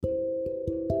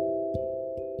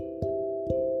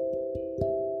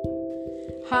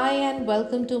Hi and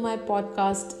welcome to my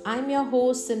podcast. I'm your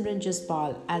host Simran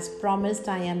Jaspal. As promised,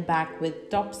 I am back with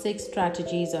top 6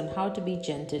 strategies on how to be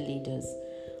gentle leaders.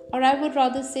 Or I would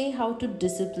rather say how to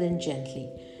discipline gently.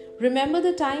 Remember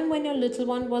the time when your little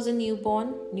one was a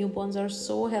newborn? Newborns are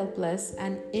so helpless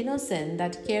and innocent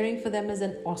that caring for them is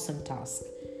an awesome task.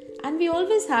 And we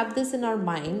always have this in our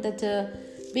mind that a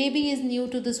baby is new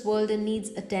to this world and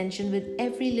needs attention with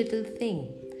every little thing.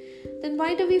 Then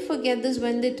why do we forget this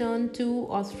when they turn 2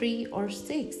 or 3 or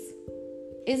 6?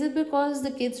 Is it because the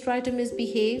kids try to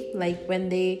misbehave, like when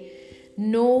they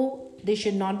know they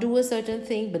should not do a certain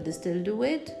thing but they still do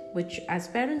it, which as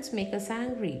parents make us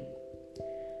angry?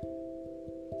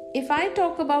 If I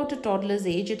talk about a toddler's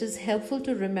age, it is helpful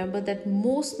to remember that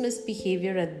most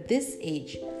misbehavior at this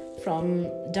age, from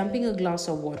dumping a glass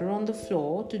of water on the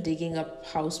floor to digging up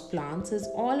house plants, is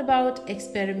all about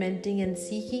experimenting and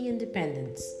seeking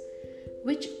independence,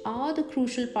 which are the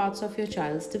crucial parts of your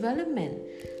child's development.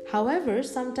 However,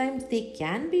 sometimes they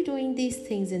can be doing these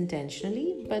things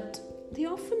intentionally, but they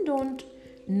often don't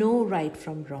know right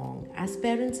from wrong. As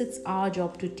parents, it's our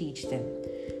job to teach them.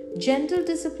 Gentle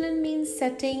discipline means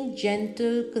setting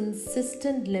gentle,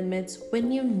 consistent limits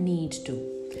when you need to.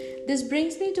 This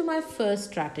brings me to my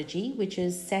first strategy, which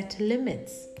is set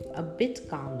limits a bit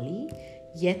calmly,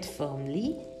 yet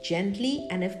firmly, gently,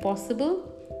 and if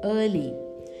possible, early.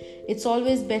 It's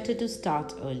always better to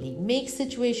start early. Make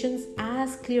situations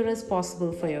as clear as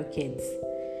possible for your kids.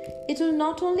 It will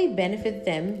not only benefit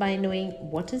them by knowing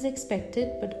what is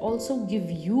expected, but also give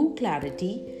you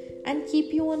clarity and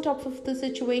keep you on top of the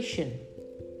situation.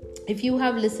 If you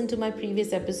have listened to my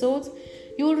previous episodes,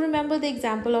 you will remember the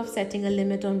example of setting a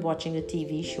limit on watching a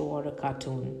TV show or a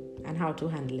cartoon and how to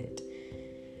handle it.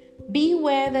 Be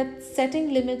aware that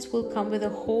setting limits will come with a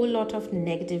whole lot of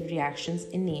negative reactions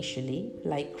initially,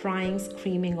 like crying,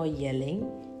 screaming, or yelling.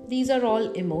 These are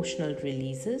all emotional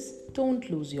releases. Don't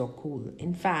lose your cool.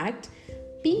 In fact,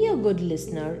 be a good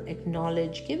listener,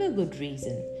 acknowledge, give a good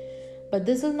reason. But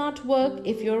this will not work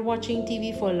if you're watching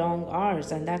TV for long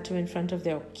hours, and that too in front of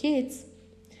their kids.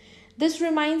 This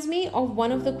reminds me of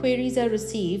one of the queries I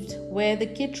received where the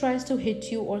kid tries to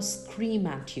hit you or scream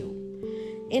at you.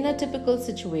 In a typical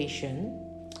situation,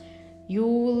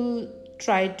 you'll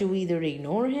try to either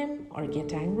ignore him or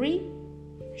get angry,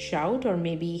 shout, or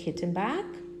maybe hit him back,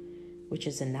 which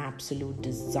is an absolute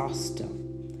disaster.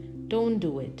 Don't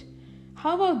do it.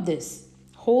 How about this?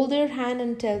 Hold their hand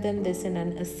and tell them this in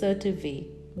an assertive way,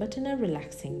 but in a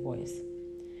relaxing voice.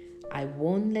 I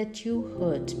won't let you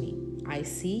hurt me. I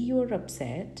see you're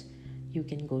upset. You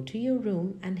can go to your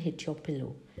room and hit your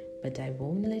pillow, but I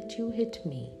won't let you hit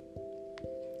me.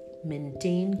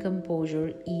 Maintain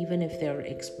composure even if they're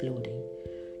exploding.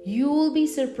 You will be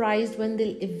surprised when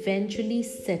they'll eventually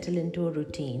settle into a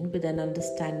routine with an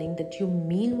understanding that you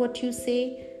mean what you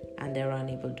say and they're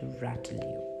unable to rattle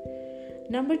you.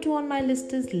 Number 2 on my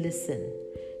list is listen.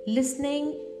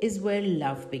 Listening is where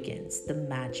love begins, the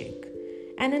magic.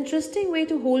 An interesting way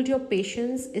to hold your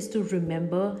patience is to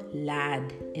remember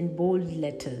LAD in bold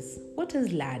letters. What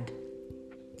is LAD?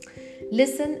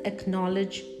 Listen,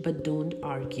 acknowledge, but don't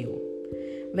argue.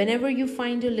 Whenever you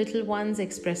find your little ones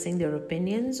expressing their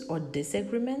opinions or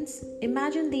disagreements,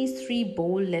 imagine these 3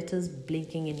 bold letters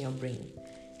blinking in your brain.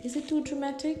 Is it too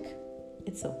dramatic?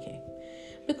 It's okay.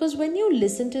 Because when you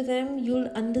listen to them, you'll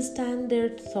understand their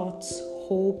thoughts,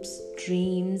 hopes,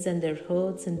 dreams, and their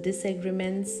hurts and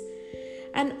disagreements.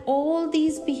 And all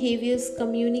these behaviors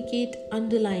communicate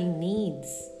underlying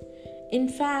needs. In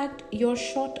fact, your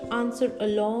short answer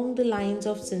along the lines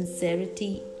of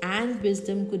sincerity and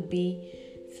wisdom could be,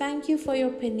 thank you for your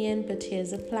opinion, but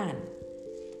here's a plan.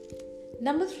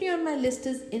 Number 3 on my list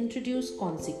is introduce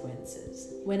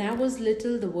consequences. When I was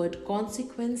little, the word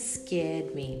consequence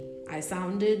scared me. It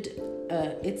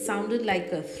sounded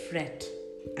like a threat.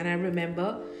 And I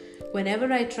remember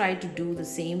whenever I tried to do the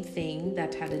same thing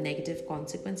that had a negative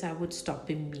consequence, I would stop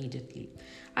immediately.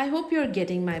 I hope you're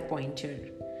getting my point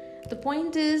here. The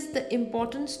point is, the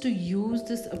importance to use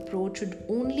this approach should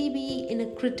only be in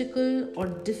a critical or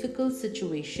difficult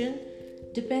situation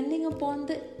depending upon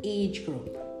the age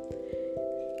group.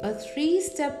 A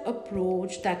 3-step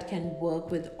approach that can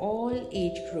work with all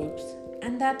age groups,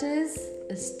 and that is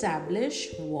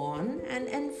establish, warn, and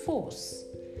enforce.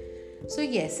 So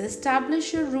yes,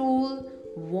 establish a rule,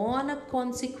 warn a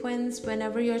consequence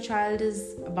whenever your child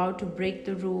is about to break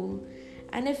the rule,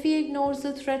 and if he ignores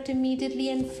the threat, immediately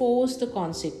enforce the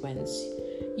consequence.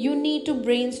 You need to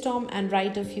brainstorm and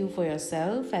write a few for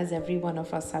yourself, as every one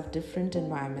of us have different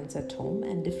environments at home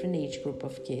and different age group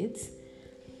of kids.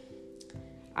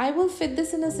 I will fit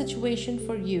this in a situation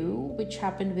for you, which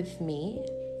happened with me.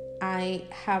 I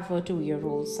have a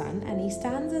 2-year-old son, and he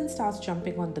stands and starts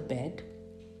jumping on the bed.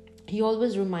 I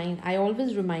always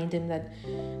remind him that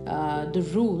the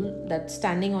rule that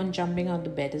standing on jumping on the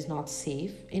bed is not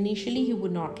safe. Initially, he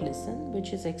would not listen,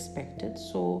 which is expected.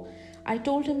 So I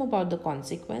told him about the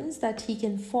consequence that he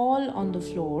can fall on the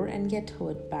floor and get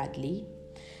hurt badly.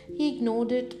 He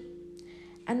ignored it.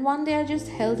 And one day I just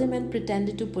held him and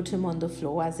pretended to put him on the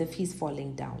floor as if he's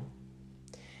falling down.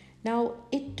 Now,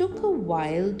 it took a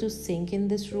while to sink in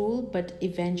this rule, but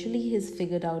eventually he's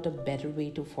figured out a better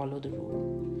way to follow the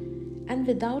rule, and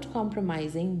without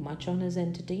compromising much on his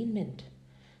entertainment.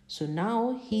 So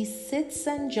now he sits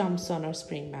and jumps on our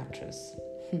spring mattress.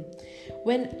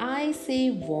 When I say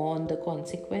warn the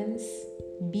consequence,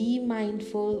 be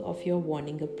mindful of your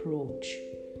warning approach.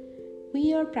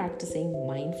 We are practicing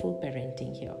mindful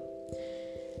parenting here.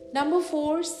 Number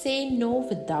 4, say no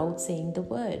without saying the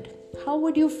word. How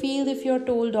would you feel if you're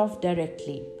told off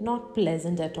directly? Not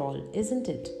pleasant at all, isn't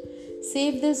it?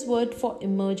 Save this word for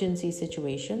emergency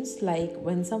situations, like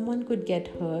when someone could get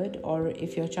hurt, or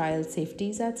if your child's safety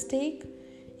is at stake,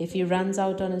 if he runs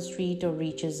out on a street or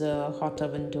reaches a hot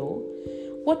oven door.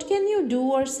 What can you do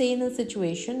or say in a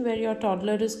situation where your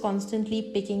toddler is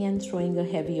constantly picking and throwing a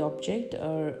heavy object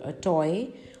or a toy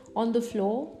on the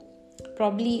floor?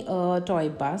 Probably a toy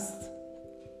bus.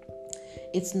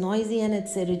 It's noisy and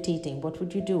it's irritating. What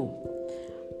would you do?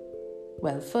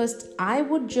 Well, first, I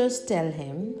would just tell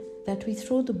him that we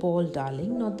throw the ball,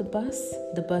 darling, not the bus.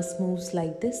 The bus moves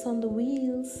like this on the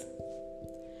wheels.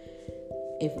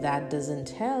 If that doesn't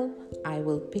help, I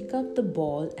will pick up the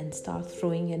ball and start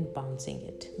throwing and bouncing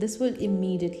it. This will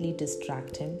immediately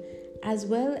distract him as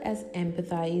well as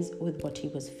empathize with what he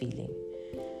was feeling.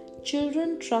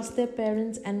 Children trust their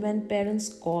parents, and when parents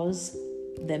cause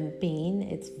them pain,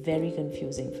 it's very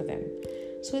confusing for them.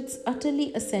 So it's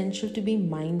utterly essential to be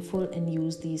mindful and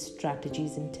use these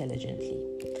strategies intelligently.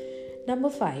 Number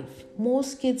 5,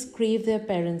 most kids crave their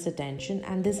parents' attention,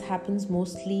 and this happens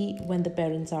mostly when the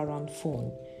parents are on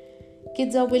phone.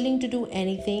 Kids are willing to do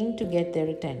anything to get their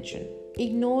attention.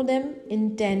 Ignore them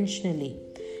intentionally.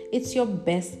 It's your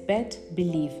best bet,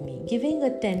 believe me. Giving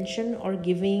attention or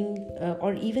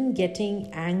even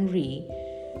getting angry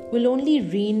will only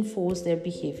reinforce their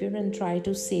behavior and try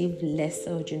to save less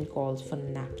urgent calls for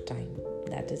nap time.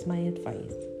 That is my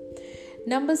advice.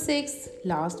 Number 6,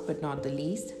 last but not the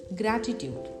least,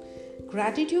 gratitude.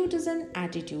 Gratitude is an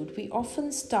attitude. We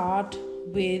often start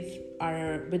with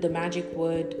the magic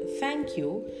word thank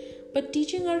you, but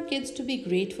teaching our kids to be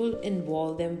grateful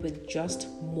involve them with just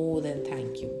more than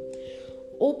thank you.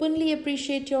 Openly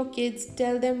appreciate your kids,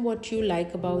 tell them what you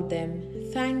like about them,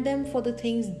 thank them for the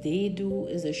things they do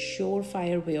is a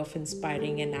surefire way of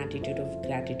inspiring an attitude of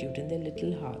gratitude in their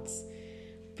little hearts.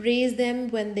 Praise them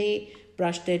when they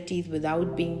brush their teeth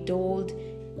without being told.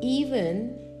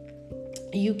 Even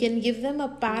you can give them a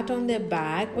pat on their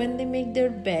back when they make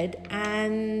their bed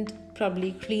and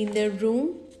probably clean their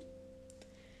room.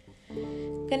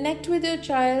 Connect with your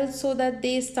child so that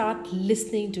they start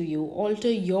listening to you. Alter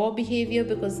your behavior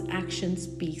because action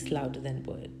speaks louder than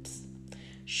words.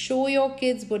 Show your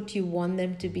kids what you want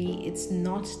them to be. It's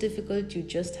not difficult. You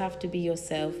just have to be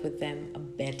yourself with them, a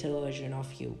better version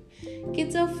of you.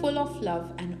 Kids are full of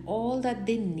love, and all that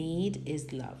they need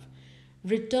is love.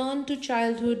 Return to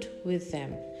childhood with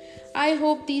them. I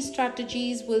hope these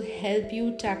strategies will help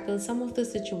you tackle some of the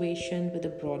situation with a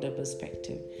broader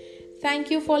perspective.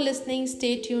 Thank you for listening.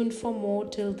 Stay tuned for more.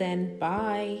 Till then,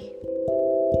 bye.